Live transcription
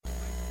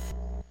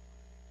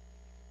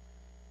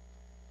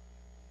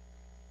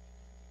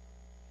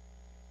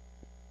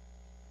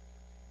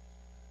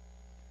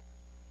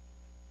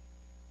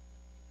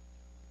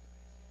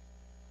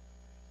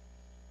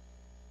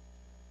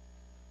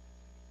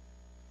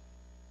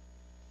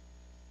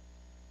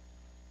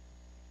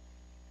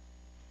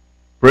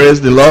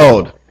Praise the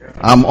Lord.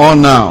 I'm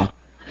on now.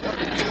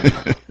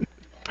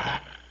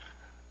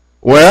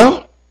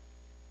 Well,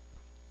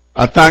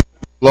 I thank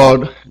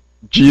Lord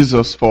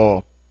Jesus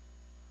for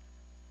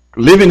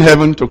leaving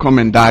heaven to come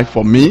and die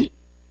for me.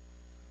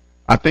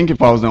 I think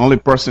if I was the only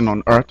person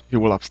on earth, he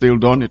would have still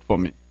done it for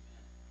me.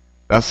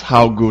 That's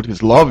how good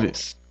his love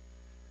is.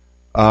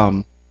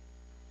 Father,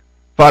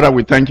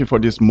 we thank you for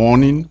this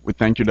morning. We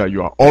thank you that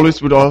you are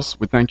always with us.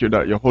 We thank you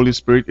that your Holy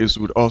Spirit is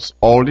with us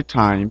all the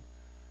time.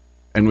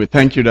 And we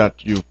thank you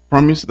that you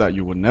promised that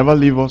you will never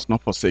leave us nor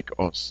forsake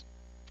us.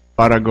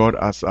 Father God,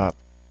 as I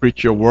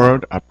preach your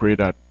word, I pray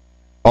that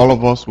all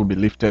of us will be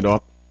lifted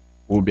up,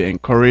 will be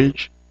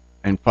encouraged,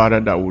 and Father,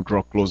 that will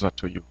draw closer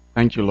to you.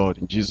 Thank you, Lord,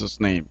 in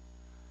Jesus' name.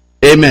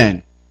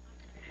 Amen.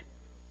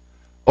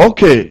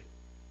 Okay.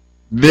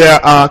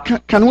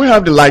 Can we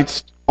have the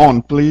lights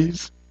on,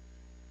 please?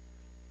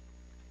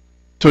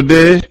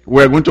 Today,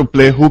 we're going to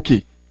play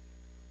hooky.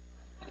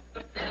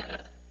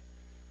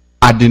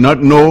 I did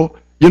not know.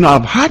 You know,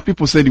 I've heard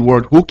people say the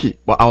word hooky,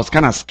 but I was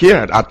kind of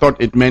scared. I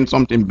thought it meant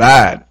something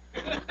bad.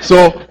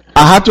 So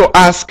I had to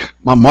ask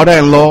my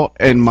mother-in-law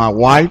and my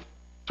wife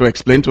to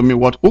explain to me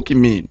what hooky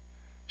means.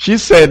 They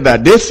said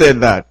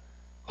that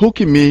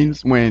hooky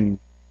means when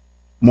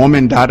mom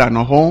and dad are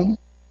not home,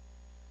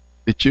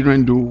 the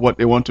children do what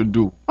they want to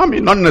do. I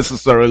mean, not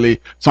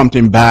necessarily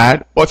something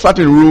bad, but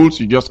certain rules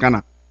you just kind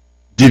of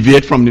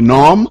deviate from the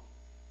norm.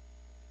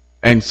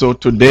 And so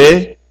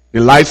today, the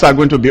lights are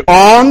going to be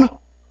on.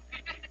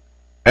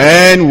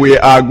 And we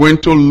are going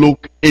to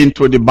look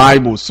into the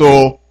Bible.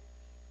 So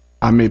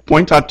I may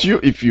point at you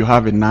if you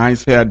have a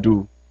nice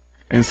hairdo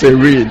and say,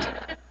 read.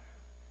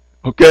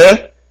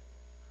 Okay?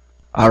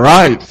 All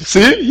right.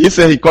 See, he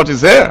said he cut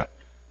his hair.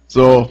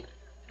 So,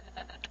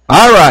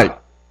 all right.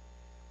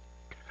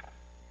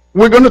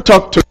 We're going to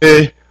talk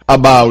today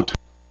about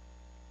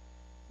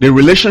the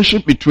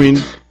relationship between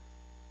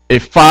a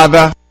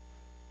father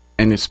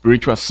and a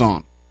spiritual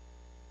son.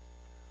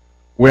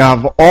 We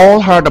have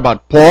all heard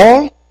about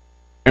Paul.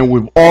 And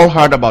we've all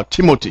heard about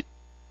Timothy.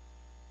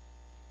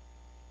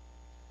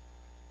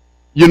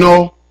 You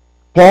know,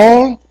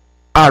 Paul,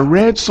 I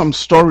read some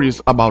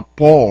stories about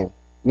Paul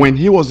when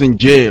he was in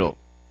jail.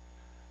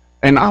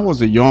 And I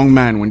was a young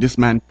man when this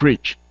man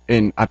preached.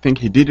 And I think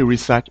he did the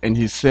research and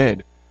he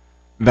said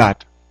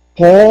that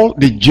Paul,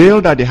 the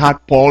jail that they had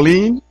Paul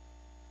in,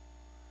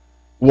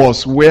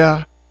 was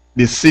where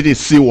the city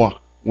sewer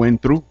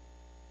went through.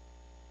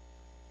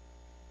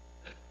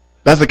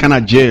 That's the kind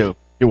of jail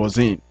he was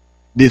in.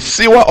 The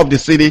sewer of the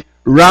city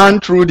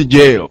ran through the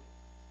jail.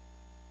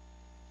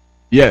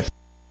 Yes.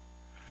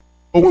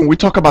 But when we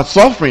talk about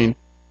suffering,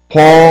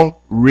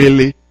 Paul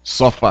really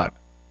suffered.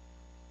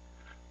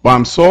 But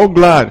I'm so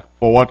glad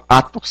for what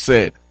Arthur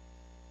said.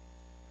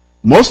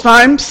 Most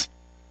times,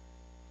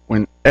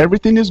 when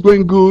everything is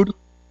going good,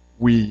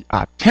 we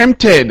are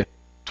tempted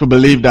to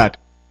believe that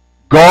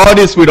God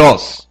is with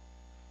us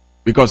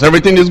because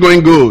everything is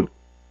going good.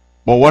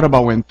 But what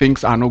about when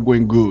things are not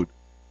going good?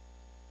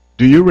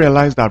 Do you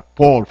realize that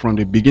Paul, from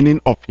the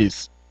beginning of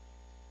his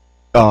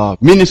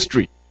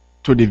ministry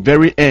to the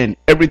very end,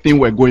 everything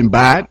were going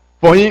bad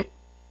for him?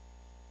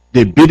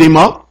 They beat him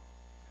up.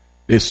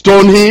 They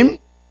stoned him.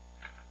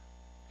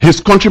 His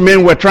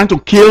countrymen were trying to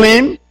kill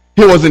him.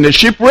 He was in a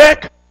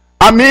shipwreck.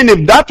 I mean,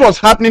 if that was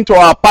happening to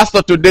our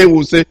pastor today, we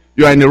would say,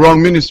 you are in the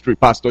wrong ministry,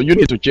 pastor. You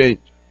need to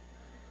change.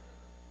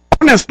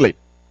 Honestly.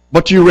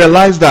 But you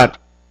realize that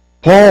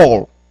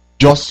Paul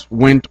just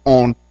went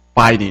on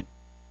fighting.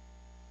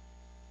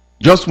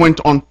 Just went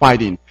on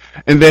fighting.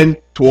 And then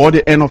toward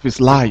the end of his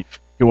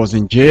life, he was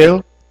in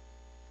jail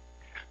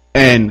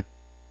and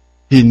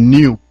he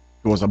knew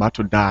he was about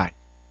to die.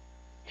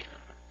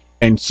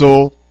 And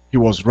so he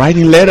was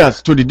writing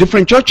letters to the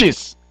different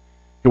churches.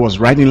 He was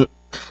writing,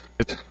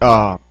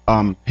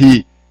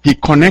 he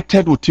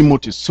connected with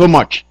Timothy so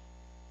much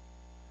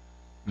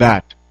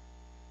that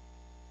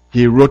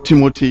he wrote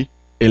Timothy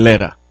a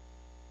letter.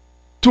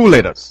 2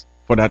 letters,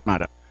 for that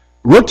matter.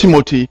 Wrote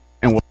Timothy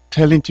and was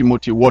telling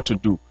Timothy what to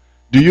do.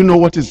 Do you know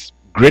what his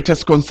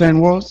greatest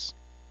concern was?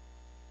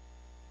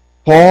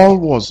 Paul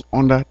was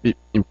under the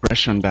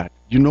impression that,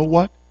 you know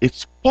what?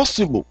 It's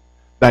possible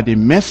that the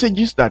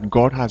messages that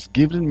God has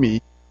given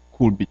me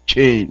could be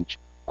changed,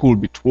 could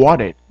be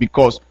thwarted.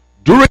 Because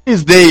during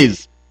his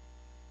days,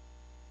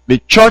 the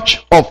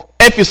church of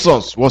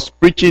Ephesus was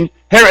preaching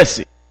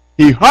heresy.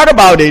 He heard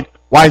about it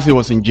while he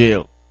was in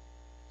jail.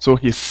 So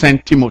he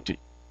sent Timothy.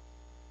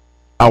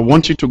 I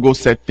want you to go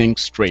set things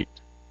straight.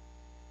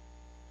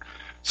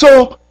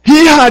 So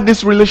he had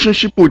this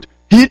relationship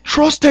he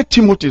trusted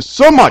Timothy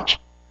so much.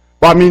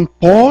 But I mean,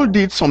 Paul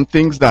did some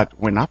things that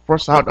when I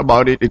first heard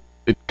about it,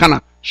 it kind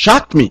of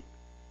shocked me.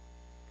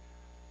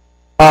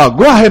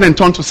 Go ahead and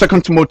turn to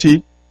 2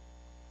 Timothy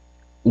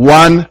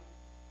 1.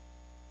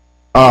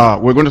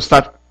 We're going to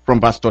start from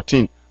verse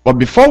 13. But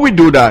before we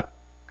do that,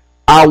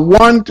 I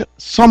want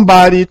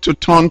somebody to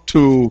turn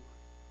to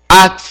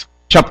Acts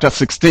chapter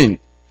 16.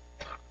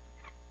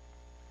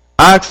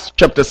 Acts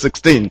chapter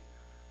 16.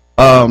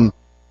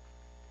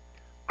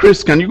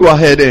 Chris, can you go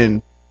ahead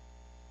and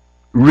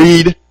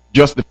read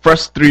just the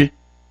first 3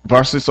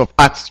 verses of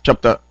Acts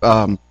chapter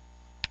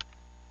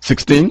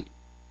 16.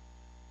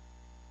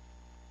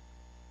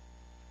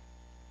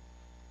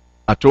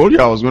 I told you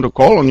I was going to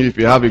call on you if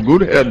you have a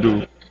good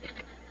hairdo.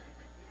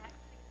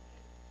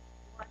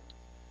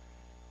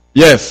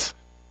 Yes.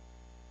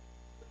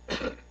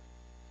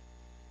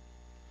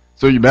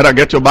 So you better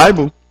get your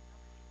Bible.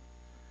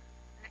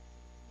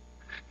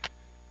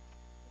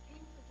 He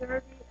came to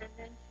Derbe and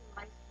then to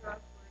Lystra,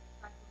 where his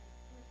disciple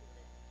Timothy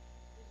lived.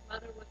 His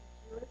mother was a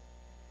Jewess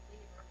and a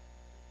believer.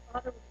 His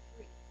father was a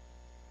Greek.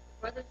 The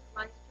brothers of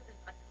Lystra and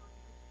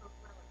Iconium spoke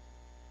well of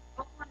him.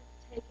 Both wanted to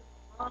take him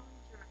a long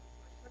journey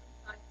to a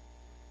circumcised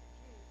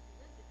Jews who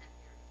lived in that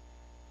area.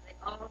 They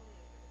all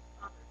knew that his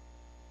father.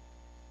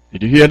 Did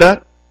you hear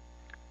that?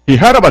 He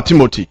heard about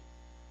Timothy.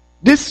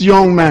 This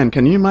young man,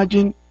 can you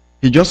imagine?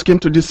 He just came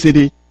to this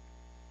city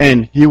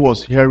and he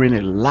was hearing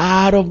a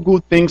lot of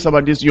good things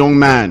about this young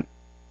man.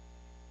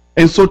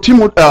 And so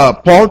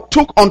Paul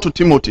took on to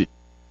Timothy.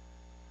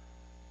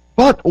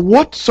 But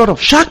what sort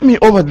of shocked me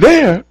over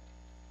there,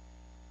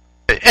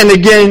 and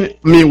again,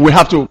 we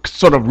have to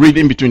sort of read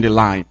in between the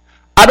line.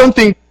 I don't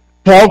think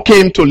Paul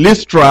came to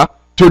Lystra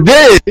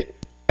today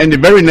and the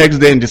very next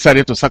day and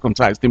decided to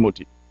circumcise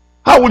Timothy.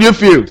 How would you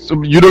feel?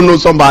 So you don't know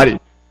somebody.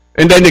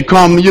 And then they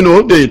come,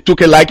 they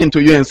took a liking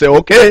to you and say,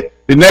 okay,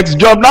 the next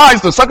job now is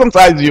to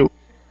circumcise you.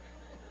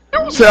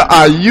 You say,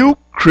 are you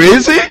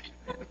crazy?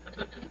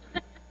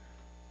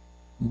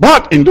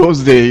 But in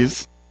those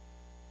days,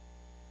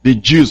 the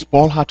Jews,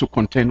 Paul had to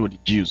contend with the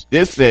Jews.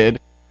 They said,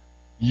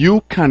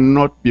 you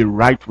cannot be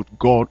right with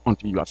God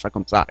until you are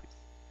circumcised.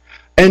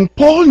 And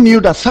Paul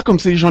knew that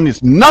circumcision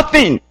is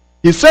nothing.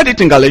 He said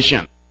it in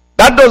Galatians.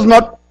 That does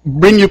not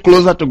bring you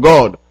closer to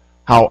God.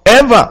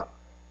 However,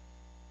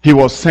 he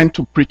was sent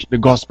to preach the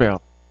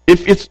gospel.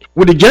 If it's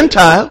with a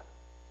Gentile,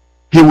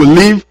 he will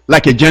live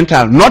like a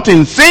Gentile. Not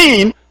in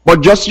sin,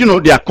 but just,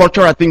 there are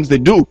cultural things they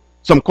do.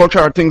 Some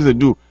cultural things they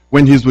do.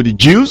 When he's with the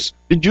Jews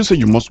say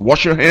you must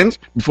wash your hands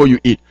before you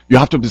eat. You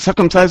have to be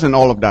circumcised and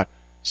all of that.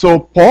 So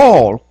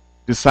Paul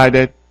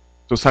decided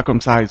to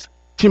circumcise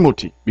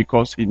Timothy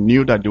because he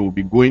knew that they would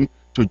be going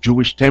to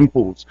Jewish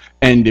temples.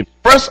 And the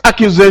first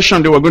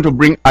accusation they were going to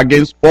bring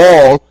against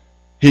Paul,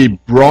 he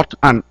brought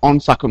an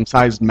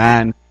uncircumcised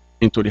man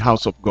into the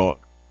house of God.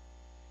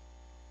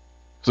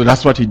 So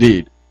that's what he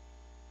did.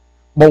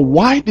 But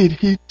why did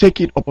he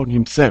take it upon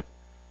himself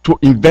to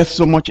invest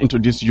so much into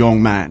this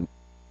young man?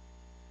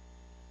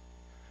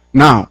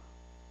 Now,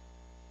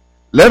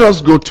 let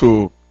us go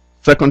to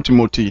 2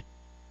 Timothy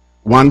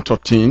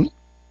 1:13.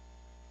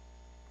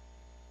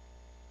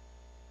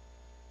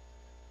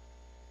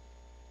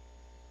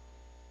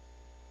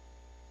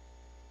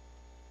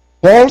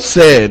 Paul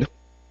said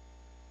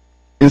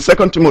in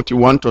 2 Timothy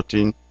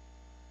 1:13,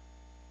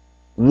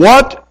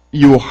 what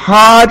you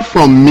heard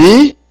from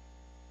me,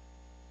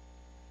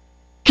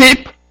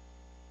 keep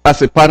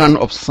as a pattern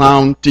of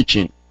sound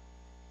teaching,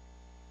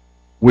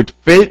 with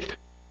faith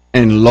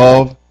and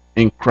love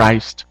in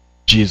Christ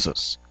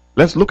Jesus.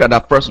 Let's look at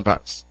that first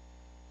verse.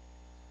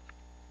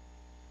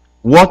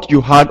 What you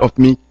heard of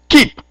me,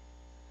 keep.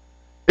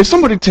 If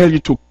somebody tells you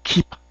to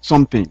keep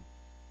something,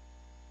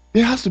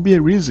 there has to be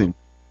a reason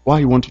why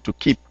you want you to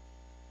keep.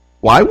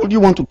 Why would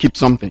you want to keep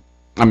something?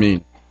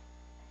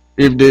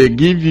 If they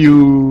give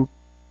you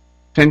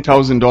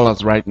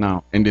 $10,000 right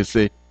now and they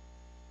say,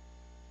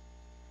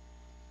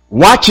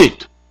 watch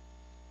it.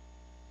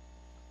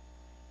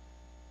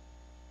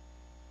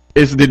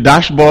 Is the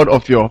dashboard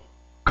of your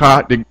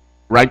car the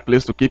right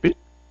place to keep it?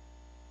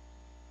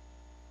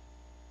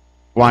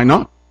 Why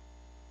not?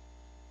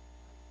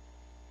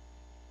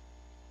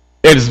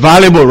 It's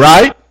valuable,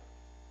 right?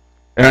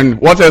 And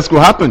what else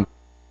could happen?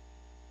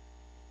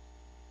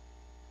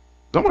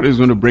 Somebody is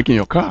going to break in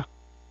your car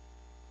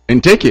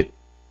and take it.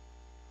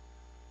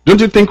 Don't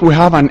you think we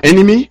have an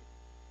enemy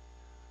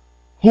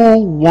who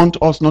wants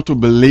us not to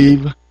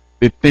believe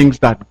the things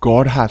that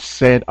God has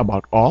said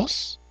about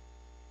us?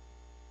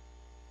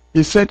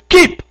 He said,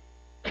 keep.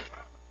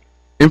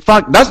 In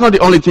fact, that's not the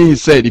only thing he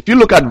said. If you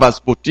look at verse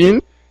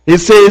 14, he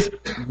says,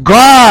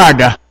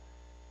 guard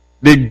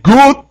the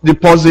good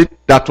deposit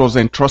that was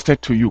entrusted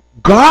to you.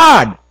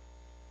 Guard.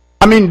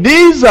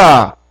 These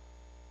are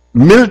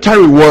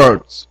military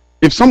words.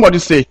 If somebody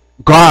say,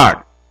 guard,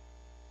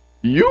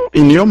 you,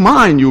 in your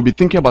mind, you'll be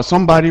thinking about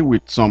somebody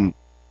with some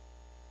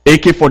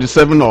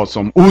AK-47 or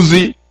some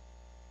Uzi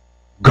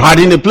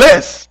guarding a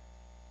place.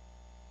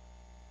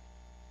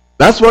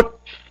 That's what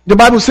the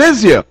Bible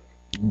says here.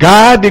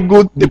 Guard the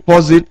good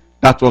deposit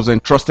that was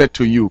entrusted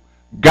to you.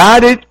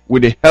 Guard it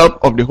with the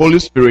help of the Holy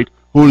Spirit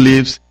who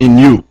lives in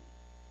you.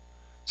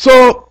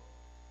 So,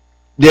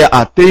 there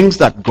are things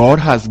that God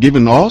has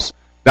given us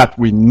that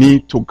we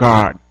need to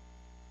guard.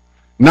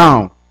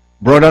 Now,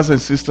 brothers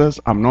and sisters,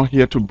 I'm not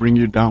here to bring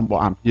you down, but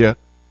I'm here.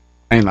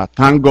 And I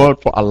thank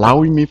God for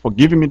allowing me, for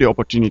giving me the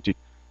opportunity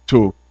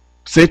to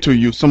say to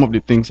you some of the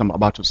things I'm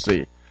about to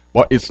say.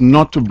 But it's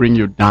not to bring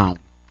you down.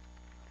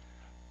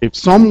 If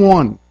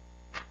someone,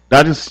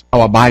 that is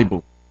our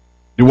Bible,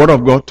 the Word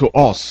of God to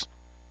us,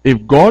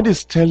 If God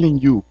is telling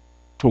you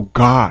to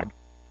guard,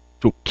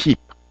 to keep,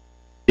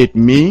 it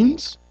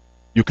means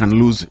you can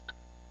lose it.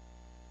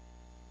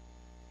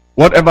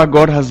 Whatever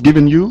God has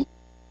given you,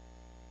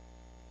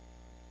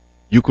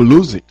 you could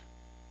lose it.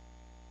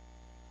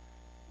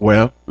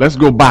 Well, let's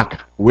go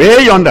back.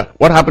 Way yonder.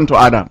 What happened to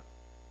Adam?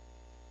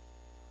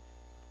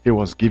 He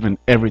was given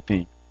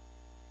everything.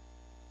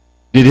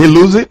 Did he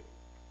lose it?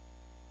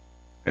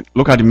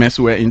 Look at the mess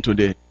we're in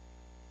today.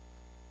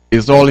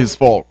 It's all his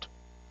fault.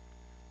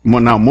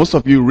 Now, most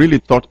of you really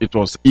thought it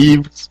was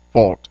Eve's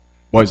fault,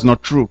 but it's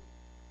not true.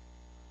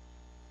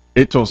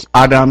 It was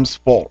Adam's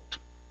fault.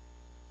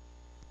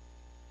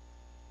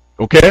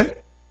 Okay?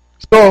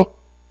 So,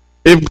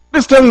 if God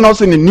is telling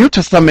us in the New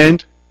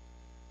Testament,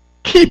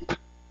 keep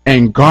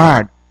and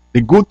guard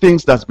the good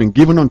things that's been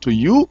given unto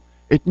you,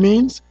 it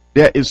means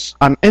there is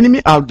an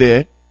enemy out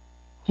there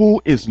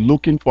who is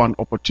looking for an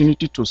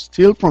opportunity to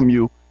steal from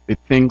you the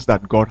things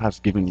that God has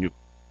given you.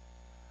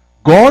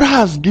 God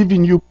has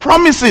given you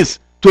promises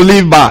to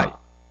live by.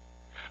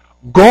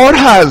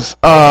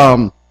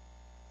 God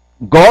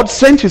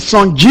sent his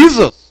son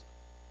Jesus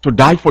to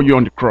die for you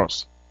on the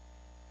cross.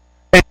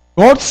 And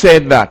God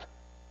said that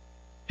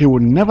he will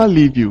never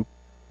leave you,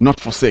 not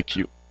forsake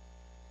you.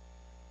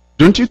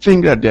 Don't you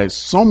think that there is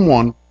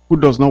someone who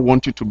does not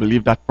want you to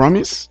believe that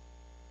promise?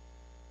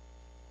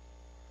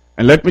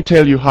 And let me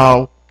tell you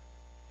how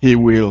he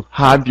will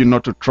have you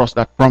not to trust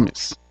that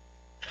promise.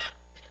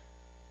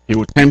 He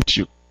will tempt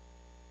you.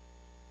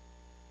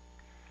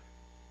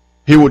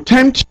 He will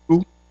tempt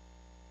you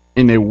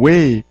in a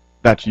way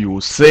that you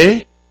will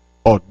say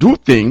or do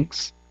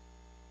things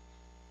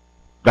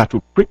that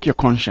will prick your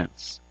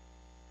conscience.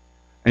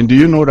 And do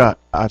you know that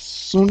as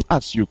soon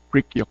as you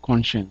prick your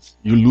conscience,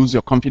 you lose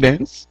your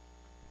confidence?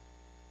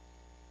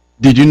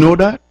 Did you know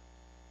that?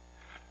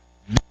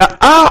 There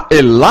are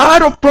a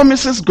lot of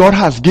promises God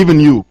has given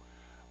you.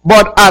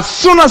 But as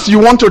soon as you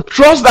want to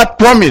trust that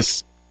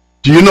promise,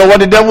 do you know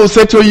what the devil will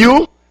say to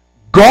you?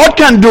 God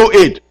can do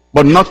it,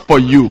 but not for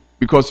you,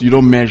 because you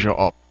don't measure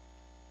up.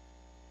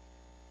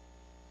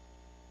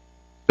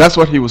 That's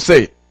what he will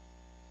say.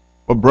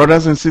 But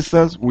brothers and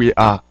sisters, we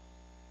are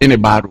in a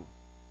battle.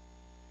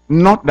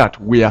 Not that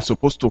we are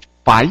supposed to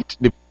fight.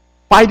 The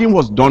fighting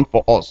was done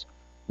for us.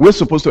 We're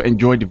supposed to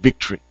enjoy the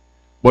victory.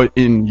 But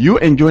in you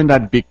enjoying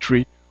that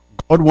victory,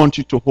 God wants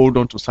you to hold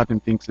on to certain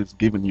things he's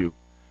given you.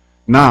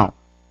 Now,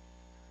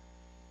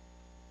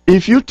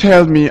 if you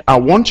tell me, I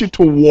want you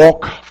to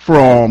walk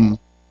from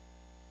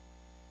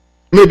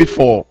maybe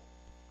for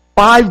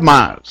 5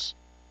 miles,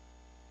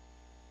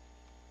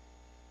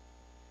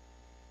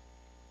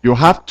 you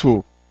have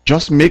to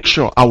just make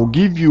sure I will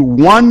give you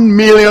 $1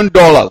 million.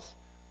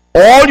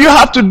 All you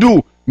have to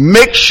do,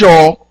 make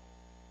sure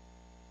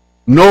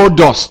no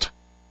dust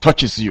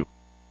touches you.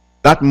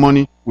 That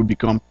money will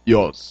become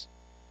yours.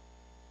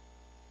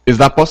 Is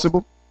that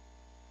possible?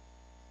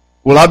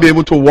 Will I be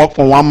able to walk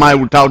for 1 mile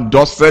without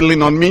dust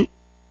settling on me?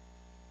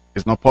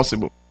 It's not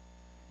possible.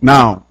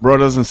 Now,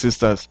 brothers and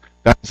sisters,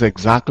 that's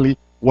exactly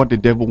what the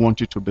devil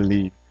wants you to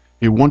believe.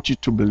 He wants you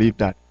to believe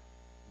that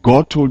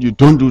God told you,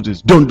 don't do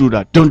this, don't do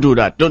that, don't do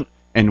that, don't.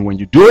 And when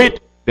you do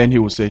it, then he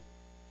will say,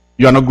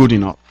 you are not good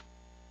enough.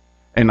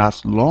 And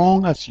as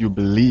long as you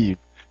believe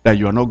that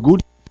you are not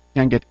good,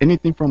 you can't get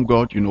anything from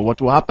God, you know what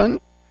will happen?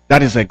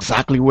 That is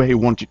exactly where he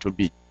wants you to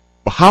be.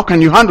 But how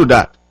can you handle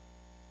that?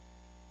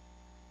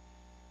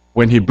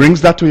 When he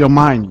brings that to your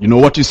mind, you know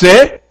what you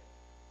say?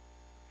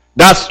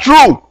 That's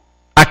true.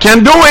 I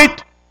can't do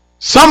it.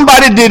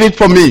 Somebody did it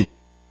for me.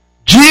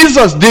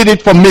 Jesus did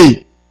it for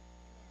me.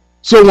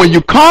 So when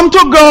you come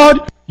to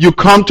God, you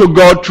come to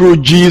God through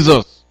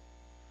Jesus.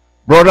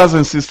 Brothers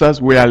and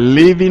sisters, we are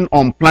living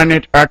on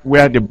planet Earth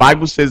where the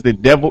Bible says the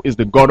devil is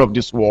the God of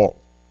this world.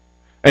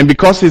 And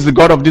because he's the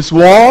God of this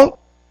world,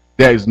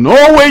 there is no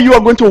way you are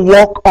going to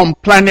walk on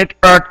planet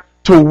Earth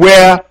to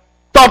where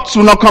thoughts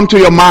will not come to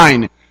your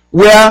mind.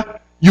 Where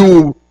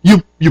you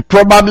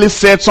probably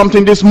said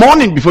something this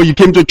morning before you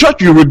came to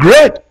church, you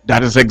regret.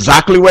 That is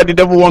exactly where the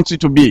devil wants you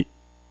to be.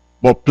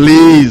 But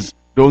please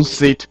don't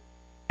sit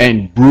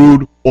and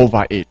brood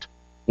over it.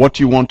 What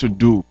you want to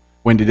do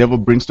when the devil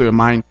brings to your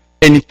mind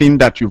anything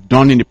that you've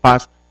done in the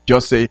past,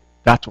 just say,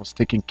 that was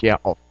taken care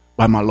of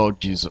by my Lord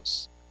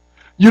Jesus.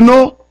 You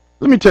know,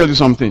 let me tell you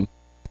something.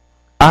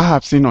 I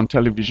have seen on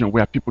television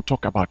where people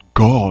talk about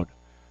God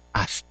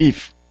as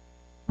if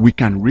we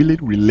can really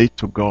relate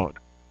to God.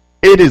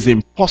 It is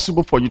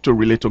impossible for you to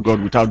relate to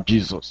God without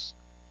Jesus.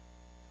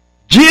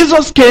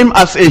 Jesus came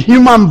as a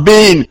human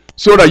being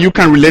so that you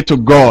can relate to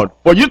God.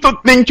 For you to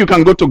think you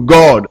can go to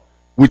God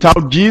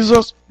without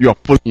Jesus, you are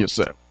fooling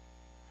yourself.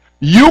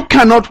 You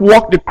cannot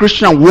walk the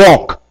Christian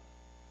walk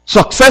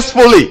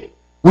successfully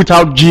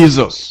without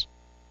Jesus.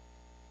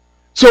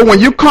 So when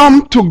you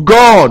come to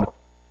God,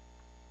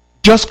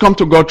 just come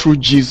to God through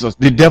Jesus.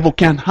 The devil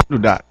can't handle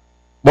that.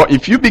 But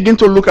if you begin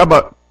to look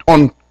about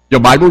on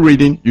your Bible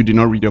reading, you did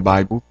not read your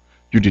Bible,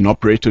 you did not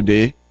pray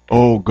today,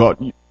 oh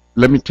God,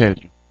 let me tell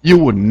you, you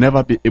will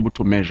never be able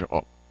to measure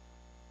up.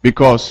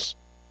 Because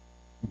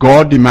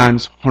God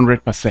demands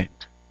 100%.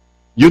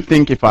 You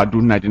think if I do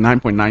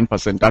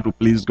 99.9%, that will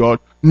please God?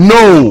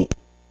 No!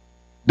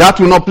 That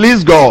will not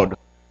please God.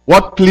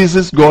 What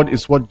pleases God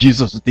is what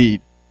Jesus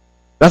did.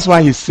 That's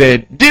why he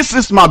said, this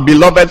is my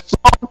beloved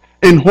Son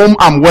in whom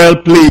I'm well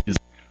pleased.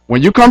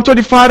 When you come to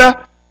the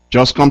Father,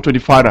 just come to the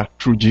Father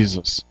through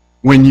Jesus.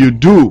 When you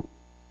do,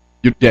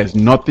 there's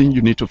nothing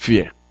you need to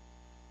fear.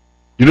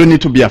 You don't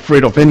need to be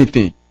afraid of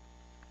anything.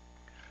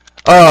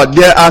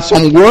 There are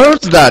some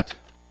words that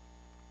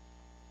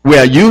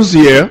were used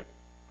here.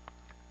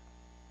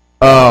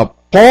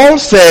 Paul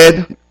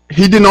said,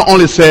 he did not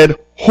only said,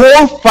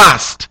 hold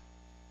fast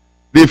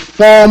the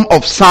form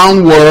of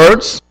sound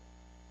words.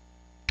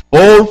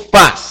 Hold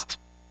fast.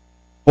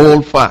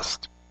 Hold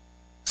fast.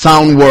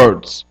 Sound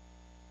words.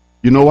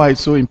 You know why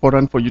it's so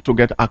important for you to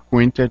get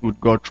acquainted with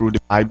God through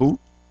the Bible?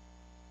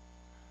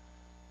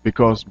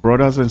 Because,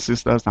 brothers and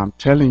sisters, I'm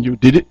telling you,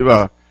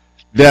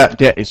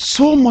 there is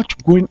so much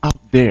going out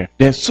there.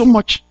 There's so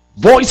much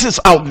voices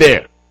out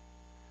there.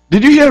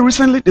 Did you hear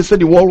recently they said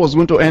the world was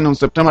going to end on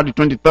September the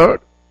 23rd?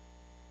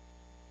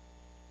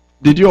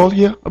 Did you all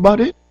hear about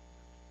it?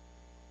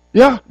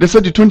 Yeah, they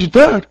said the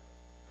 23rd.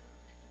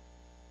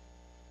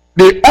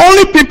 The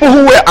only people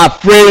who were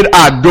afraid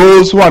are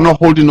those who are not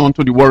holding on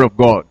to the word of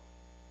God.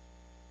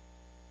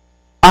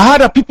 I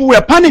heard that people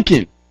were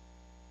panicking.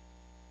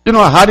 You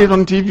know, I heard it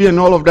on TV and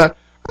all of that.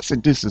 I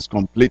said, this is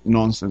complete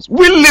nonsense.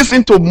 We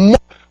listen to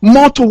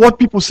more to what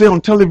people say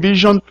on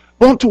television,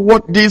 more to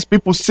what these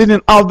people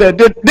sitting out there.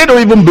 They don't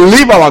even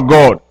believe our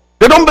God.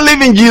 They don't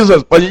believe in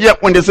Jesus. But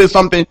yet when they say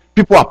something,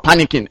 people are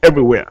panicking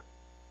everywhere.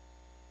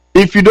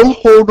 If you don't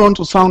hold on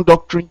to sound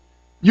doctrine,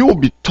 you will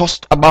be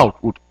tossed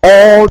about with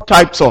all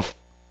types of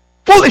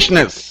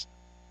foolishness.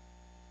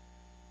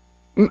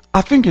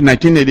 I think in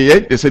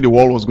 1988, they said the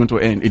world was going to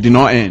end. It did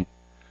not end.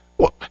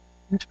 Well,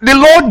 the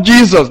Lord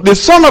Jesus, the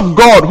Son of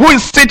God, who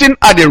is sitting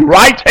at the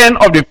right hand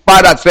of the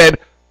Father, said,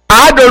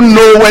 I don't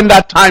know when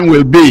that time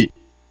will be.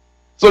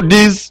 So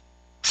these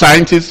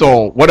scientists,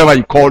 or whatever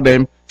you call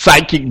them,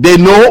 psychic, they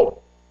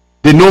know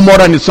more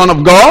than the Son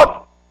of God.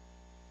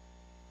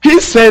 He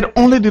said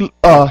only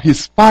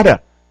his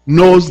Father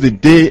knows the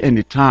day and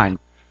the time.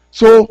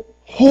 So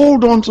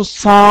hold on to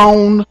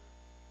sound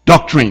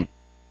doctrine.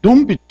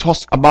 Don't be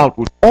tossed about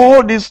with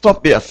all this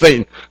stuff they are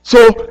saying.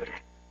 So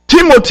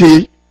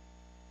Timothy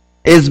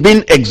is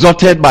being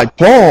exhorted by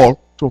Paul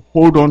to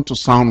hold on to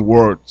sound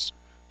words,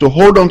 to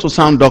hold on to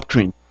sound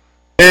doctrine.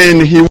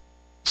 And he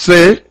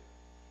said,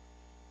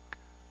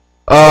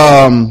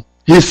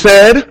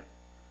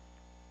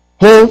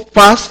 hold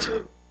fast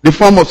the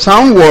form of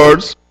sound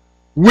words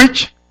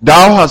which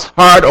thou hast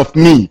heard of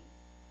me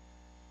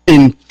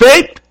in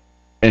faith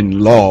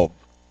and love.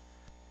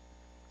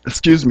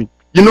 Excuse me.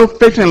 You know,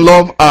 faith and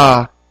love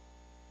are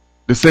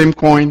the same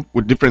coin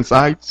with different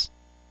sides.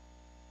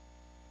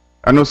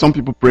 I know some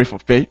people pray for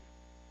faith.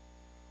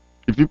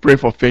 If you pray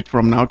for faith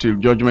from now till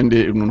judgment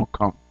day, it will not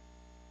come.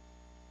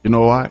 You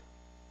know why?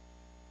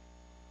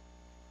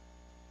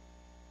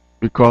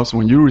 Because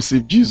when you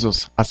receive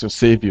Jesus as your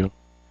Savior,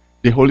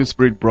 the Holy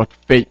Spirit brought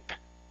faith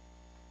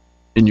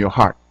in your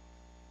heart.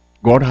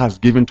 God has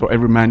given to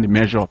every man the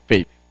measure of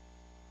faith.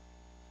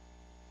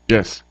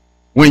 Yes.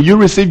 When you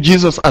receive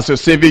Jesus as your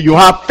Savior, you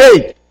have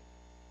faith.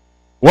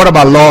 What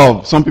about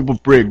love? Some people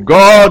pray,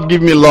 God,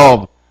 give me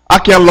love. I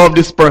can't love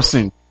this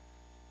person.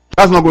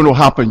 That's not going to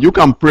happen. You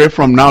can pray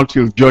from now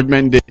till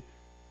judgment day.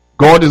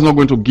 God is not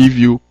going to give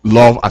you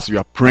love as you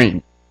are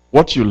praying.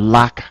 What you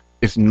lack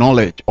is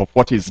knowledge of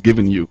what He's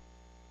given you.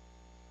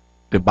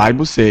 The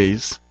Bible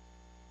says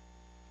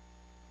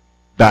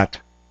that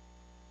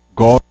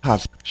God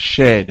has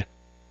shared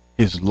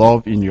His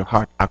love in your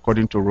heart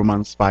according to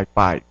Romans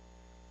 5:5.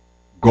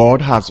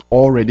 God has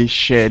already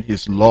shared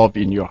His love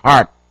in your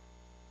heart.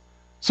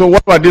 So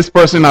what about this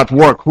person at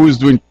work who is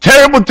doing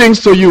terrible things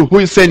to you, who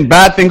is saying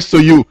bad things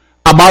to you,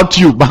 about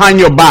you, behind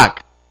your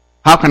back?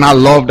 How can I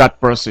love that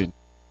person?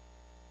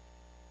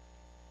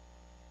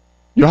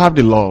 You have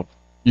the love.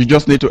 You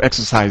just need to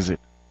exercise it.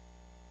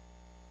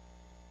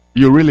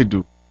 You really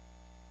do.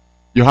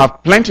 You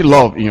have plenty of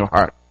love in your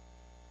heart.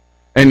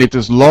 And it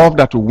is love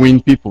that will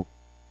win people.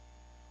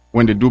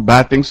 When they do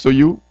bad things to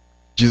you,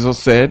 Jesus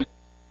said,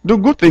 do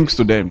good things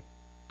to them.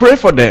 Pray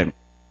for them.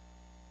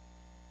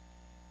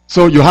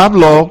 So you have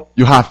love,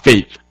 you have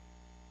faith.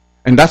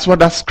 And that's what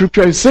that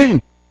scripture is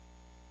saying.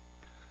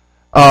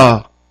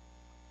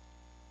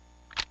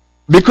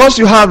 Because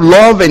you have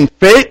love and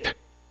faith,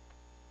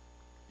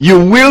 you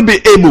will be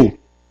able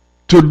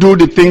to do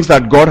the things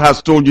that God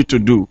has told you to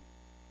do.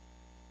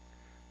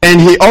 And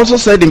he also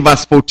said in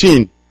verse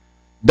 14,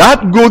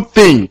 that good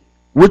thing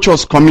which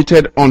was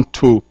committed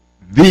unto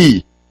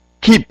thee,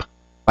 keep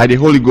by the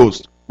Holy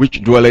Ghost,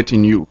 which dwelleth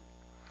in you.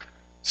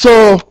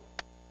 So,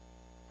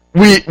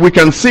 we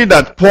can see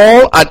that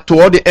Paul,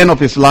 toward the end of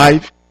his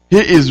life, he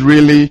is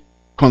really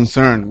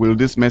concerned. Will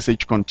this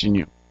message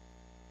continue?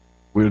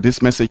 Will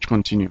this message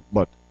continue?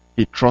 But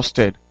he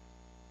trusted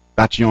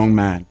that young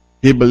man.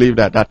 He believed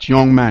that that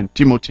young man,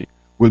 Timothy,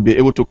 will be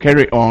able to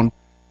carry on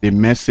the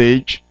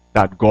message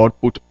that God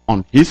put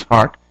on his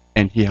heart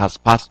and he has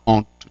passed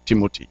on to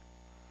Timothy.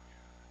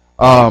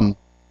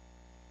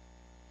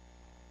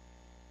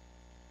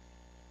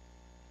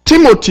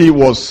 Timothy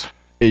was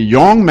a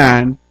young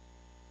man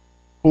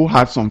who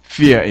had some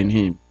fear in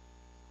him.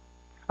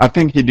 I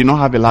think he did not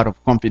have a lot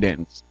of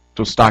confidence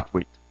to start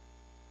with.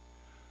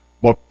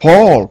 But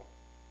Paul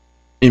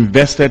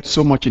invested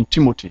so much in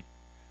Timothy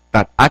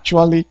that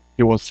actually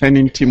he was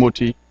sending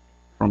Timothy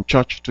from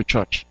church to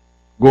church.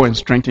 Go and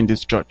strengthen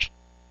this church.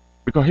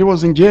 Because he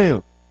was in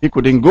jail. He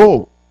couldn't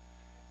go.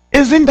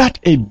 Isn't that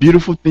a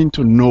beautiful thing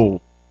to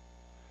know?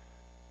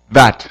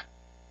 That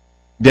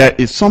there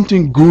is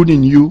something good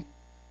in you.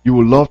 You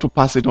will love to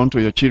pass it on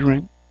to your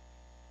children.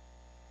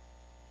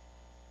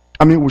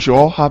 I mean, we should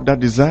all have that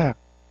desire.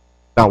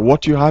 That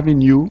what you have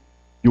in you,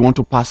 you want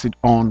to pass it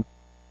on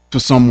to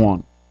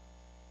someone.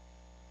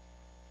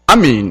 I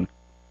mean,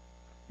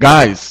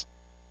 guys,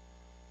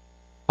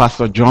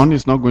 Pastor John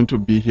is not going to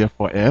be here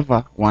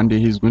forever. One day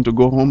he's going to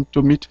go home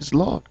to meet his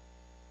Lord.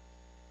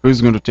 Who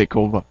is going to take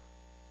over?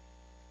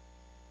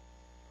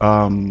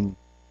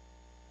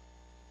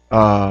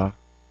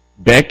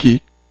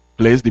 Becky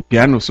plays the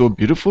piano so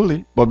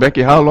beautifully. But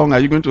Becky, how long are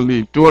you going to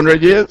live?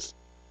 200 years?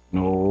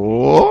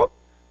 No.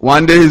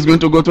 One day he's going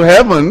to go to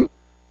heaven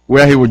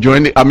where he will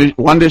join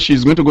one day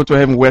she's going to go to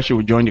heaven where she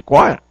will join the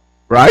choir.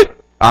 Right?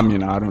 I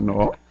mean, I don't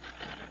know.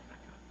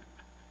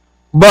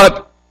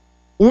 But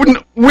we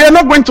are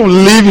not going to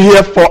live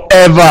here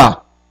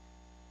forever.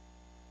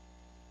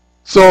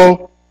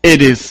 So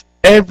it is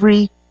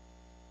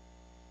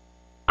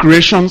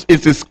creation's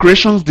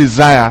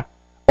desire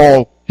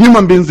or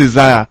human beings'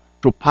 desire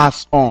to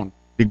pass on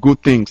the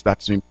good things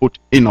that's been put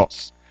in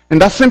us.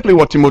 And that's simply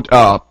what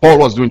Paul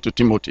was doing to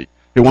Timothy.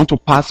 He wanted to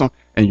pass on.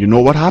 And you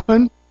know what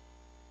happened?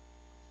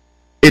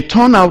 It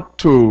turned out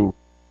to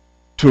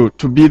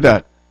be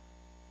that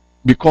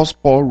because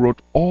Paul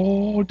wrote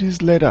all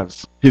these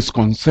letters, his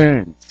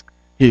concerns,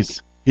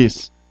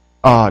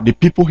 the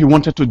people he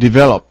wanted to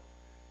develop.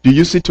 Do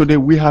you see today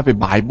we have a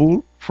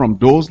Bible from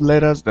those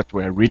letters that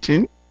were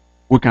written?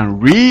 We can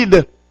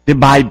read the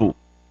Bible.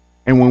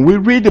 And when we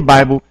read the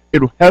Bible,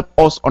 it will help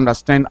us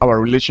understand our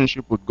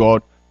relationship with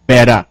God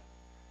better.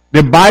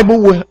 The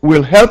Bible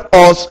will help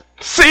us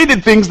see the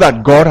things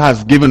that God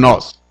has given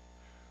us.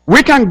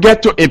 We can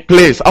get to a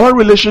place, our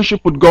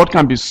relationship with God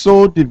can be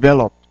so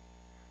developed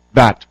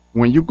that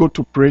when you go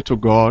to pray to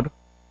God,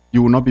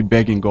 you will not be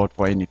begging God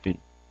for anything.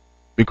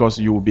 Because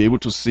you will be able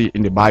to see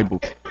in the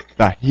Bible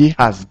that He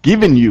has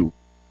given you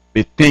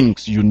the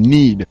things you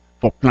need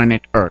for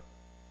planet Earth.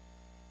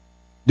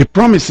 The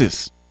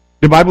promises,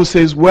 the Bible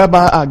says,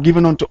 whereby are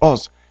given unto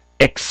us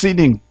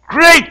exceeding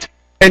great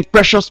and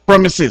precious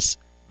promises,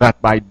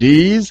 that by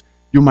these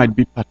you might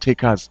be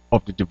partakers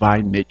of the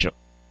divine nature.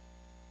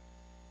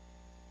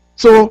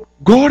 So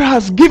God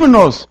has given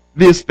us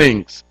these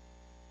things.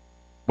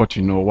 But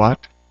you know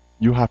what?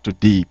 You have to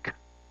dig.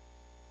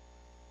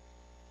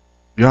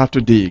 You have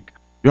to dig.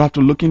 You have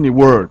to look in the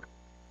Word.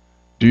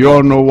 Do you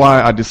all know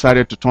why I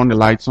decided to turn the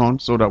lights on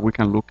so that we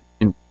can look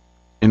in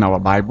our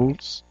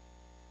Bibles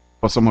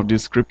for some of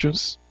these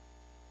scriptures?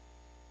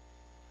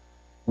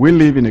 We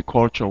live in a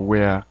culture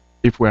where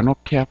if we are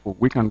not careful,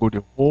 we can go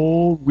the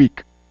whole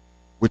week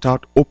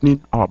without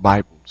opening our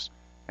Bibles.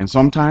 And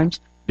sometimes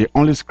the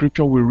only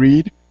scripture we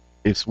read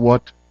is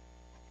what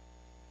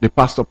the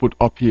pastor put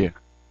up here.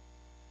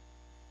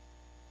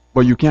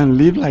 But you can't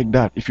live like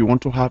that if you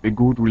want to have a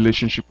good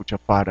relationship with your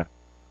Father.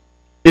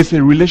 It's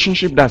a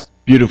relationship that's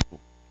beautiful.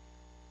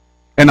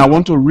 And I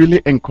want to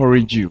really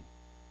encourage you,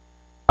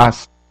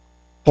 as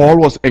Paul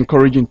was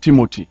encouraging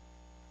Timothy,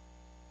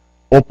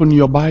 open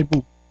your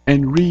Bible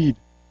and read.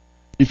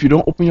 If you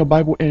don't open your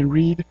Bible and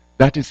read,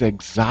 that is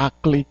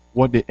exactly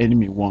what the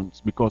enemy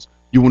wants, because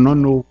you will not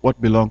know what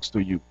belongs to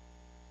you.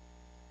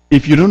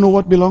 If you don't know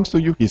what belongs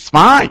to you, he's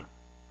fine.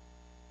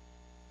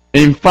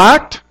 In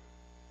fact,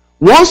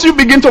 once you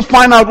begin to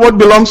find out what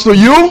belongs to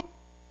you,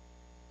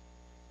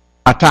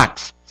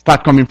 attacks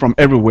start coming from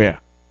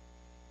everywhere.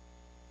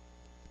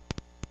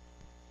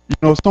 You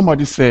know,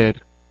 somebody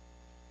said,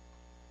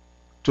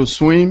 to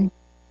swim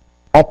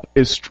up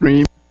a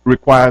stream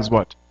requires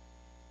what?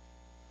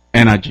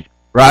 Energy,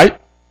 right?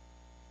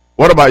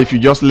 What about if you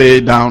just lay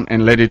it down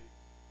and let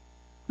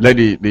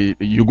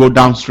you go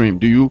downstream?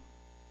 Do you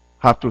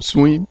have to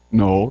swim?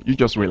 No, you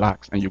just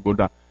relax and you go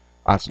down.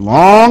 As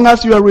long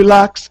as you are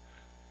relaxed,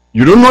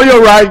 you don't know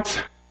your rights,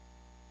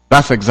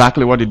 that's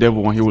exactly what the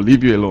devil wants. He will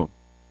leave you alone.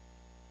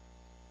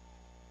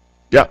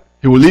 Yeah,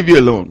 he will leave you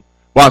alone.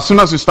 But as soon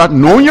as you start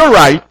knowing your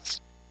rights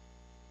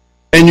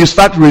and you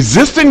start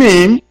resisting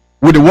him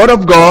with the word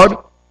of God,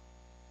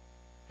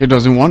 he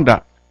doesn't want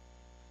that.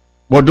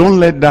 But don't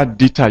let that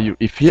deter you.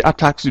 If he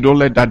attacks you, don't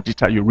let that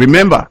deter you.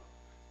 Remember,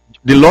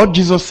 the Lord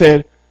Jesus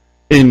said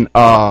in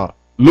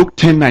Luke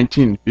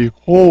 10:19,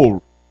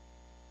 behold,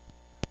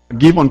 I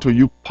give unto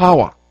you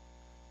power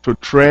to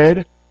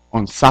tread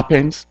on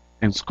serpents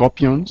and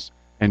scorpions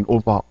and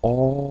over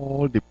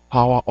all the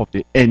power of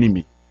the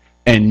enemy,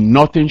 and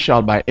nothing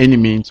shall by any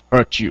means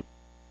hurt you.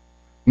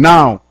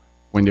 Now,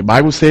 when the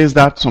Bible says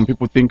that, some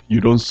people think you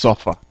don't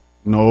suffer.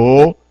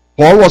 No,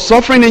 Paul was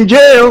suffering in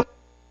jail.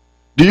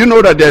 Do you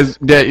know that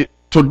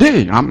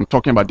today, I'm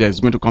talking about there's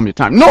going to come a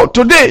time. No,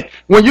 today,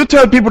 when you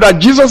tell people that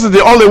Jesus is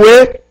the only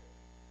way,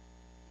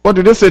 what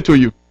do they say to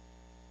you?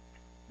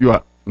 You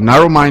are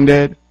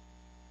narrow-minded.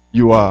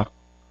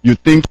 You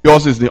think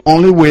yours is the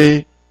only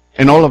way,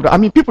 and all of that. I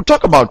mean, people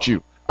talk about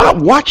you. I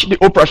watched the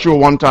Oprah show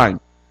one time,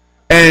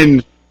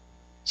 and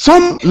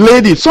some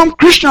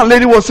Christian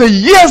lady will say,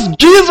 yes,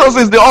 Jesus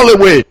is the only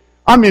way.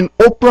 I mean,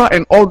 Oprah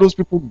and all those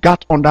people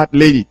got on that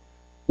lady.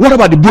 What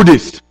about the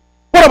Buddhist?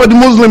 What about the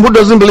Muslim who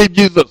doesn't believe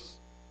Jesus?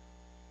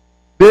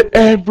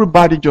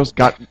 Everybody just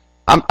got...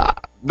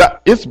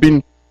 it's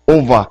been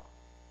over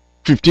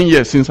 15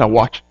 years since I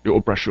watched the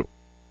Oprah show.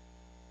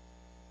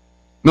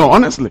 No,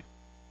 honestly.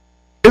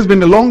 It's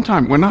been a long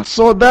time. When I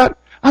saw that,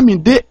 I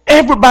mean,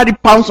 everybody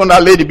pounced on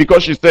that lady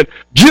because she said,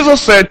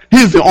 Jesus said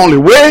he's the only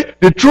way,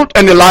 the truth,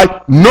 and the life.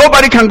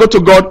 Nobody can go to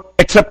God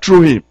except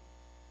through him.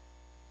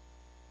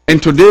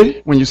 And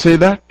today, when you say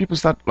that, people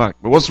start like,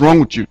 but what's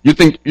wrong with you? You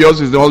think yours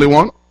is the only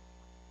one?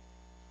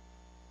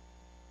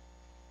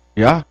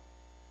 Yeah.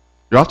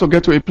 You have to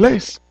get to a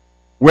place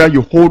where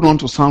you hold on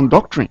to sound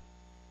doctrine.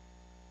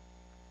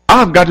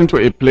 I've gotten to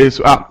a place,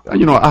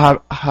 I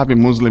have a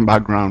Muslim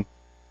background.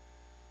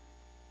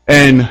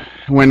 And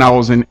when I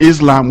was in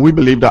Islam, we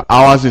believe that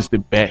ours is the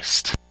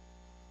best.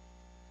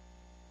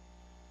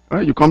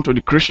 Well, you come to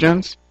the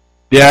Christians,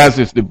 theirs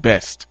is the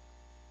best.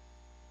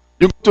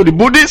 You go to the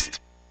Buddhists,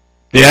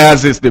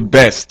 theirs is the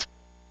best.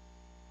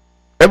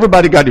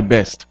 Everybody got the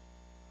best.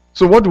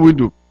 So what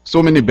do?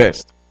 So many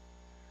best.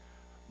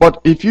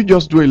 But if you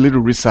just do a little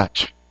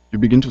research, you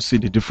begin to see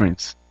the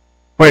difference.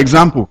 For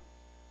example,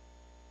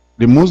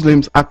 the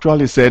Muslims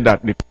actually said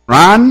that the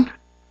Quran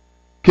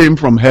came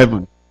from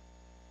heaven.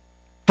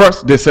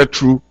 First, they said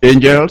through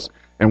angels,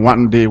 and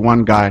one day,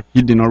 one guy,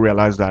 he did not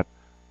realize that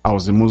I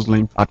was a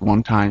Muslim at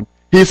one time.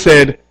 He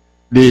said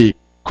the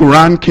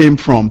Quran came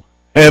from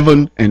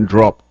heaven and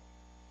dropped.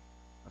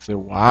 I said,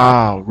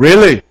 wow,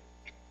 really?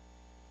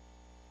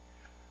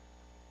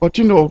 But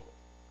the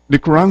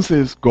Quran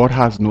says God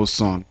has no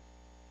son.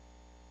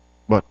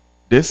 But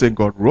they say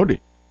God wrote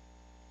it.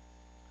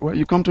 Well,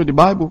 you come to the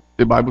Bible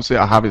says,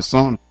 I have a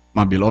son,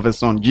 my beloved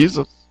son,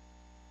 Jesus.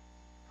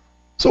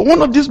 So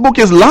one of these books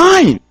is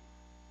lying.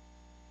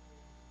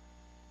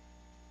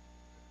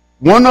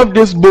 One of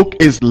this book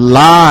is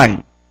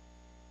lying.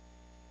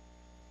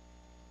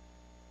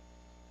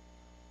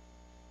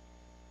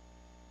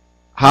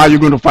 How are you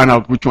going to find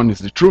out which one is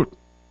the truth?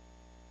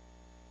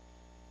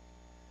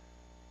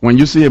 When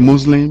you see a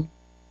Muslim,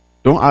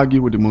 don't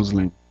argue with the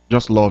Muslim.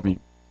 Just love him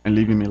and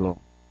leave him alone.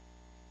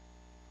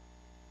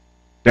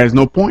 There is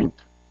no point.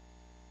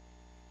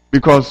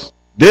 Because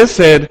they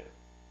said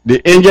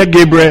the angel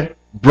Gabriel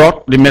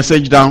brought the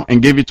message down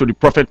and gave it to the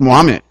Prophet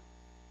Muhammad.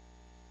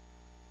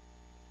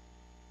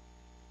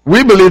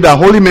 We believe that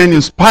holy men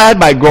inspired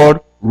by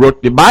God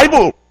wrote the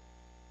Bible.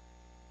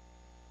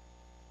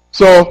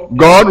 So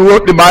God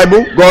wrote the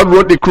Bible, God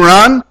wrote the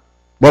Quran,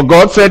 but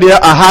God said here,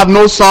 I have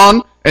no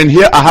son, and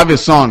here I have a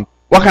son.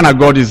 What kind of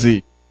God is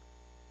he?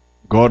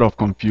 God of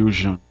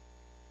confusion.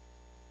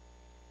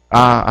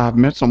 I've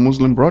met some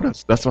Muslim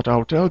brothers. That's what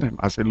I'll tell them.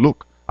 I said,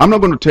 look, I'm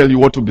not going to tell you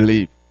what to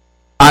believe.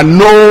 I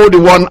know the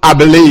one I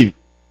believe.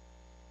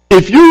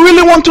 If you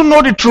really want to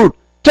know the truth,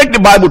 take the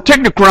Bible,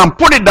 take the Quran,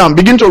 put it down,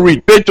 begin to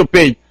read page to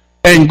page,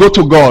 and go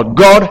to God.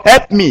 God,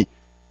 help me.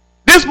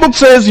 This book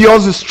says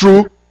yours is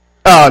true.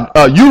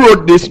 You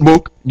wrote this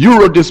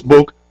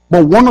book,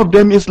 but one of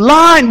them is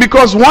lying,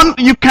 because one,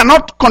 you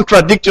cannot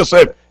contradict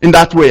yourself in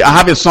that way. I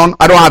have a son,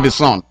 I don't have a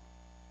son.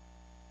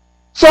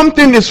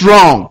 Something is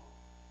wrong.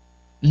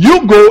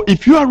 You go,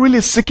 if you are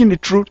really seeking the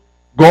truth,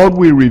 God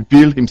will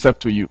reveal himself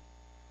to you.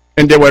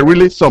 And there were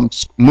really some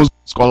Muslim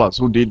scholars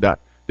who did that.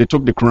 They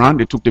took the Quran,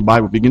 they took the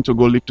Bible, begin to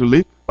go live to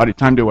live. By the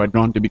time they were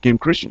done, they became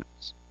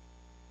Christians.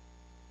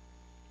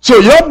 So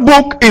your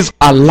book is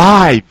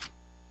alive.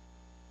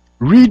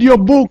 Read your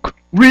book.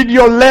 Read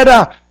your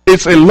letter.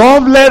 It's a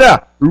love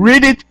letter.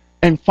 Read it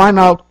and find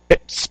out.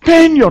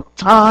 Spend your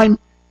time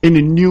in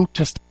the New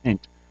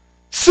Testament.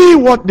 See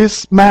what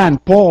this man,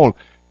 Paul,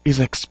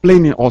 is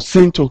explaining or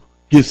saying to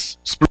his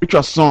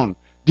spiritual son.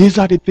 These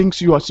are the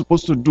things you are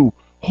supposed to do.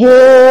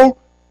 Whole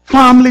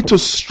family to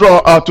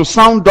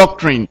sound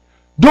doctrine.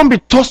 Don't be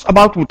tossed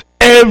about with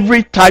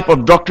every type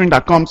of doctrine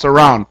that comes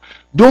around.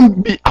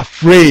 Don't be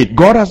afraid.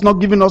 God has not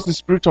given us the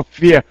spirit of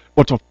fear,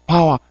 but of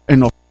power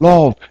and of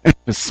love and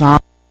of a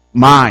sound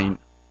mind.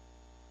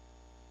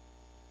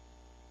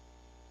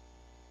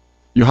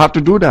 You have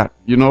to do that.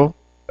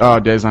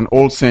 There's an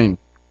old saying.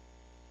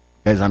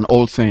 They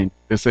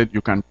said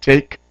you can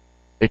take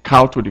a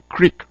cow to the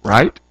creek,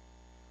 right?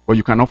 But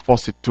you cannot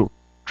force it to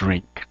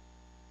drink.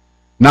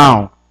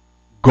 Now,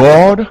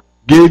 God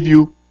gave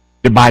you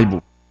the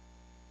Bible.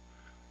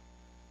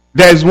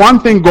 There is one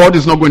thing God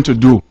is not going to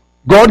do.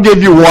 God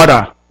gave you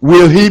water.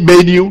 Will he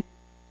bathe you?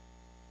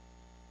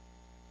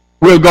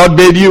 Will God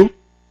bathe you?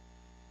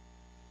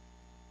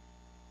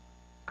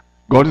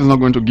 God is not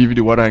going to give you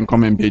the water and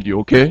come and bathe you,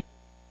 okay?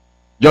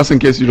 Just in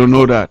case you don't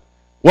know that.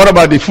 What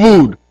about the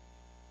food?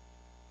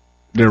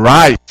 The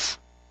rice.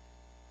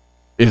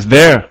 It's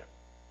there.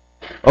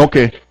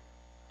 Okay.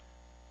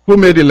 Who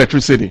made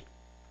electricity?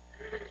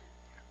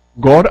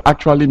 God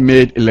actually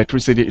made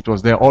electricity. It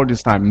was there all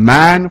this time.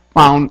 Man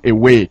found a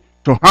way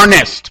to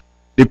harness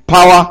the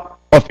power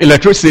of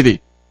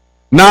electricity.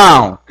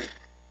 Now,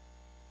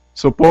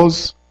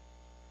 suppose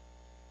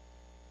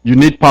you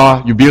need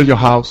power, you build your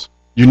house,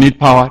 you need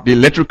power, the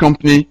electric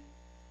company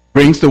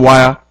brings the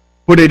wire,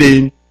 put it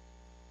in,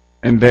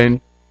 and then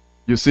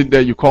you sit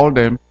there, you call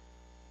them.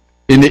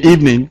 In the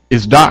evening,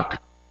 it's dark.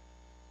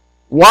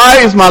 Why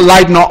is my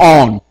light not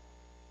on?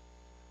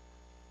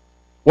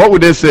 What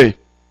would they say?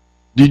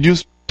 Did you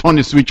turn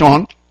the switch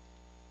on?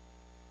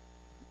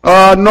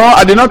 No,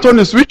 I did not turn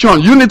the switch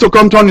on. You need to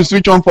come turn the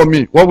switch on for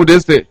me. What would they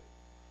say?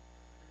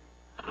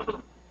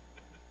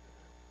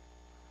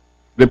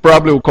 They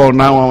probably will call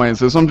 911 and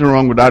say something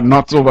wrong with that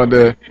nuts over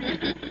there.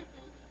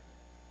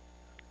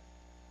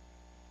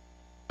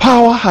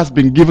 Power has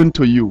been given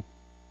to you.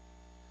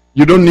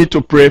 You don't need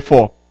to pray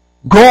for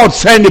God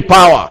send the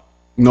power.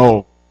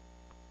 No.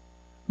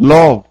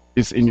 Love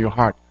is in your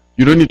heart.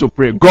 You don't need to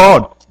pray,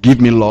 God,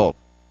 give me love.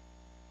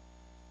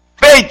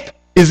 Faith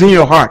is in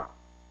your heart.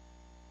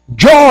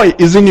 Joy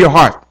is in your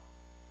heart.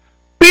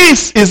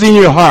 Peace is in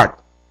your heart.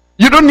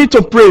 You don't need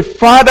to pray,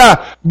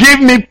 Father, give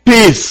me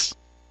peace.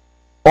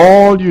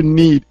 All you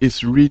need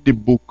is read the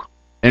book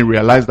and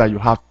realize that you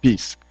have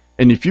peace.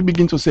 And if you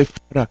begin to say,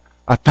 Father,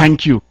 I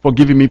thank you for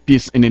giving me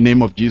peace in the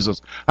name of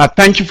Jesus. I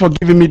thank you for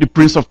giving me the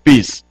Prince of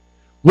Peace.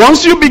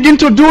 Once you begin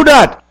to do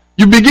that,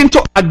 you begin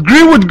to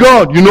agree with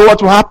God. You know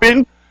what will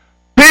happen?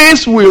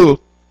 Peace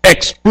will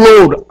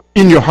explode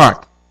in your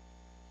heart.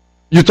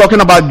 You're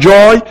talking about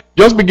joy?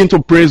 Just begin to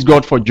praise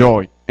God for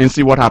joy and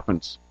see what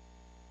happens.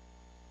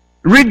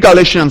 Read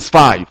Galatians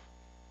 5.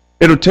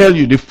 It'll tell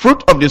you the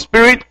fruit of the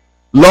Spirit,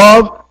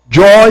 love,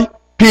 joy,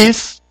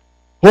 peace,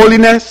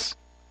 holiness.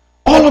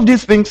 All of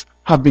these things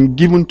have been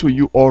given to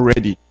you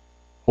already.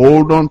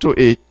 Hold on to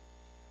it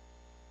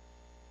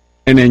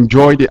and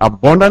enjoy the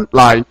abundant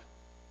life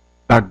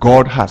that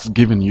God has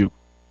given you.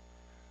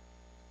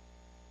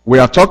 We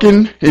are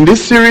talking, in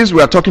this series,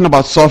 we are talking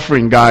about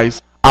suffering,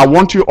 guys. I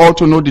want you all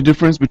to know the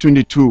difference between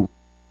the two.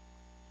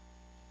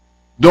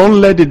 Don't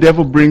let the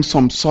devil bring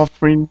some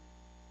suffering,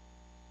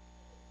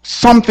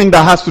 something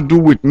that has to do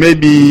with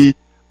maybe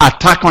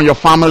attack on your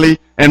family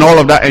and all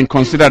of that, and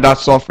consider that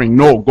suffering.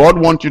 No, God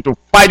wants you to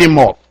fight him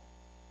off.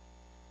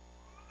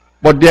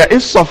 But there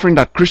is suffering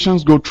that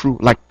Christians go through,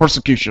 like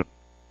persecution,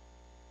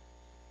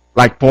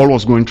 like Paul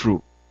was going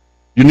through.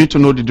 You need to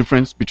know the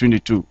difference between the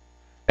two.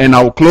 And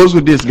I will close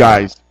with this,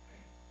 guys.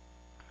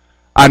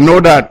 I know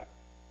that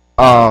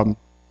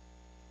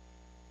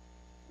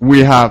we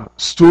have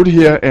stood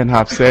here and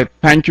have said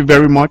thank you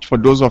very much for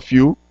those of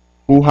you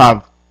who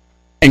have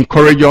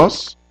encouraged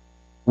us.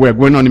 We're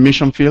going on the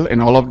mission field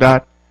and all of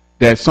that.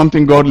 There's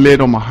something God laid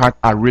on my heart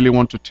I really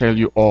want to tell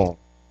you all.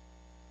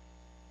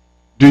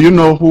 Do you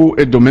know who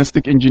a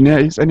domestic engineer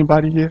is?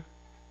 Anybody here?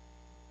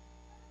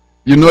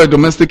 You know a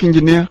domestic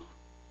engineer?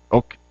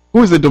 Okay.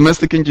 Who is a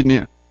domestic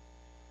engineer?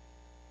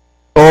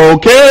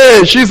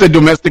 Okay, she's a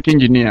domestic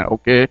engineer,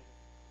 okay?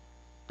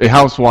 A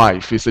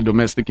housewife is a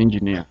domestic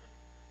engineer.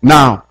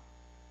 Now,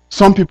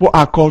 some people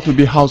are called to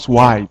be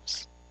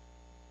housewives.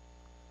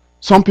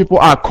 Some people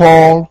are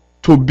called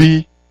to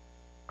be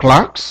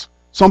clerks.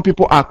 Some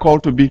people are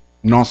called to be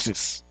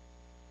nurses.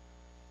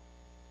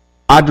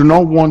 I do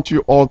not want you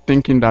all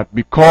thinking that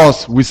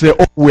because we say,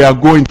 oh, we are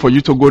going, for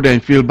you to go there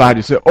and feel bad.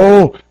 You say,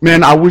 oh,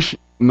 man, I wish.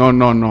 No,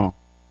 no, no.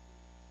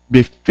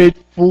 Be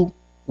faithful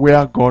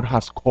where God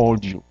has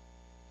called you.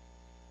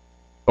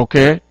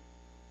 Okay?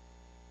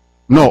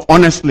 No,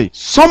 honestly,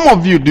 some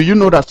of you, do you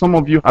know that some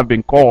of you have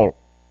been called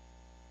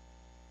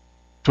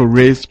to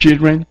raise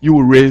children? You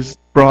will raise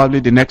probably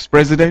the next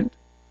president.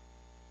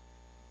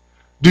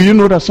 Do you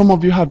know that some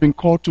of you have been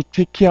called to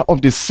take care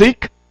of the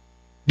sick?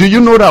 Do you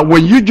know that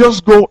when you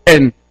just go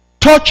and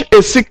touch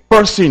a sick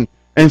person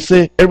and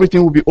say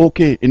everything will be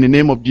okay in the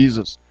name of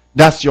Jesus,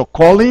 that's your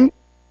calling?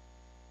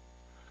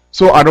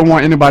 So I don't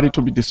want anybody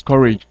to be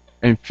discouraged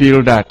and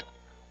feel that,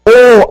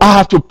 oh, I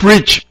have to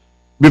preach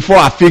before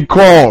I feel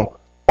called.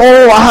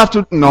 Oh, I have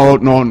to. No,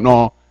 no,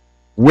 no.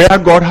 Where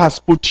God has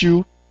put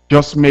you,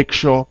 just make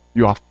sure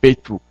you are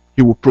faithful.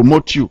 He will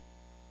promote you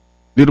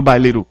little by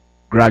little,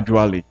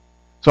 gradually.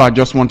 So I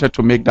just wanted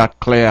to make that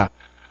clear.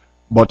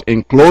 But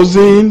in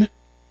closing,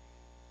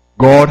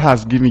 God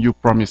has given you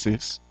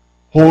promises.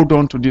 Hold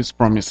on to these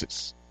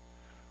promises.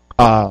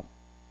 As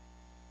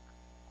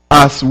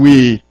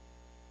we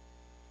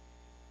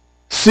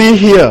see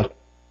here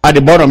at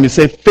the bottom, it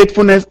says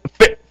faithful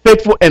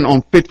and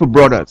unfaithful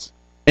brothers.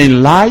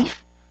 In life,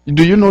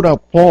 do you know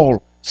that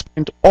Paul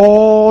spent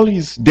all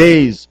his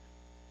days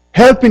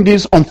helping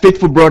these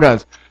unfaithful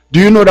brothers? Do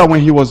you know that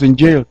when he was in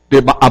jail, they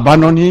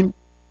abandoned him?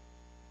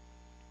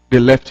 They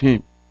left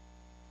him.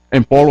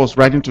 And Paul was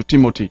writing to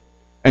Timothy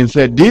and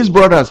said, these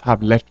brothers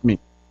have left me.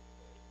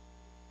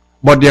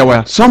 But there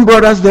were some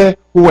brothers there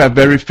who were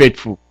very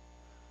faithful.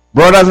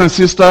 Brothers and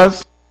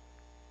sisters,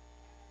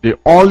 the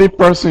only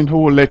person who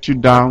will let you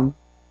down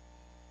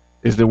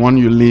is the one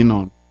you lean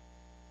on.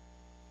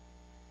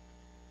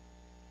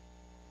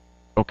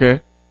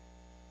 Okay?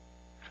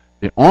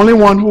 The only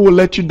one who will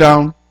let you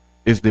down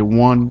is the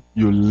one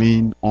you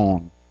lean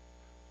on.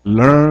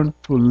 Learn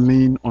to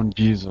lean on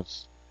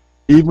Jesus,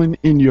 even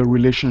in your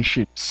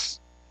relationships.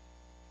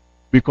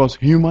 Because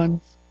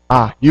humans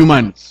are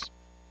humans.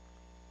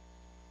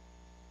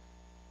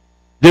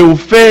 They will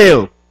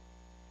fail.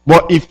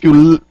 But if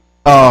you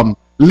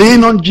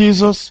lean on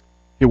Jesus,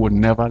 He will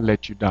never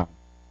let you down.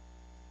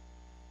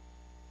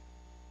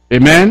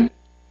 Amen?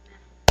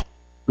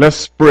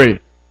 Let's pray.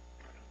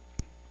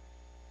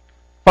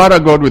 Father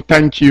God, we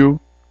thank you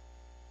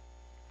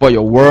for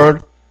your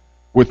word.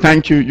 We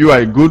thank you. You are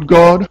a good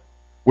God.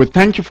 We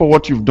thank you for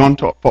what you've done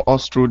for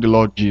us through the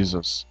Lord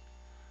Jesus.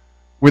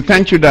 We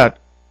thank you that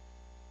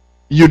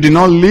you did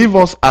not leave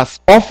us as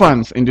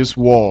orphans in this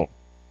world.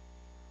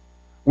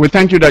 We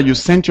thank you that you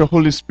sent your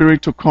Holy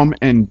Spirit to come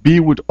and be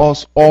with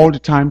us all the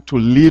time, to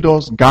lead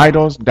us, guide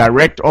us,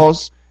 direct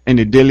us in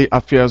the daily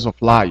affairs of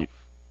life.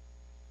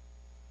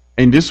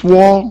 In this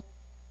world,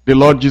 the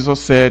Lord Jesus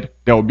said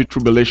there will be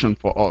tribulation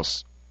for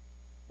us.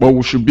 But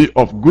we should be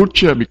of good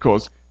cheer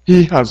because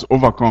He has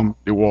overcome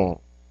the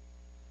world.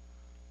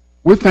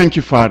 We thank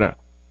you, Father.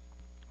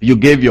 You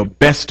gave your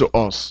best to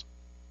us.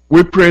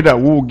 We pray that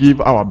we will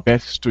give our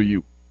best to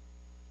you.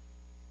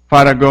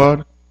 Father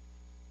God,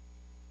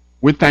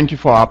 we thank you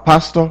for our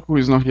pastor who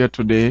is not here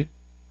today.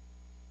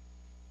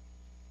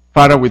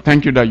 Father, we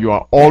thank you that you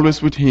are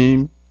always with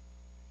him.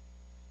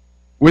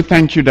 We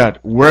thank you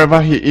that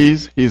wherever he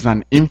is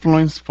an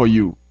influence for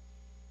you.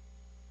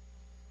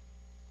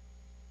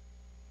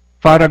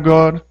 Father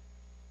God,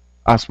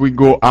 as we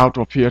go out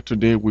of here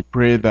today, we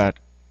pray that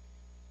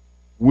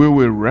we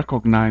will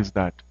recognize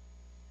that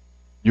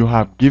you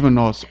have given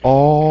us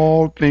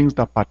all things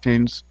that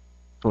pertains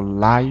to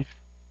life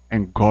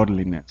and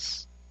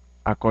godliness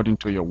according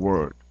to your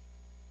word.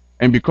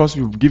 And because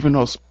you've given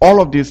us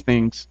all of these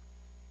things,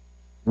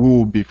 we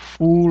will be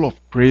full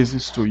of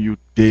praises to you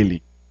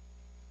daily.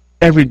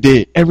 Every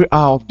day, every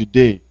hour of the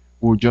day,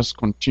 we'll just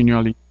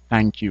continually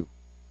thank you.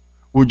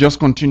 We'll just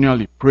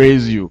continually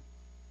praise you.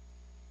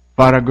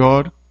 Father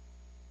God,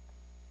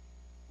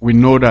 we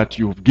know that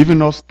you've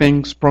given us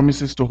things,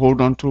 promises to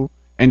hold on to,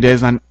 and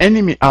there's an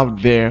enemy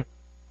out there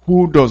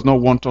who does not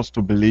want us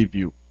to believe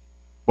you.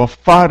 But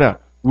Father,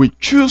 we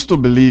choose to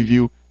believe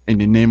you in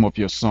the name of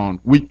your Son.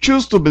 We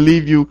choose to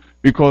believe you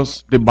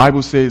because the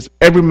Bible says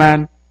every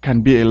man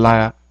can be a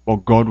liar,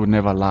 but God will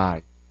never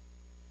lie.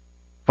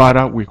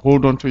 Father, we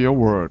hold on to your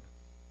word.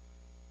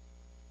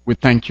 We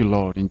thank you,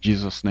 Lord, in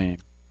Jesus' name.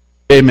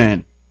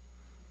 Amen.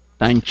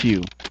 Thank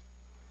you.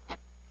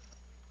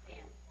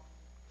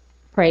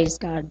 Praise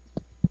God.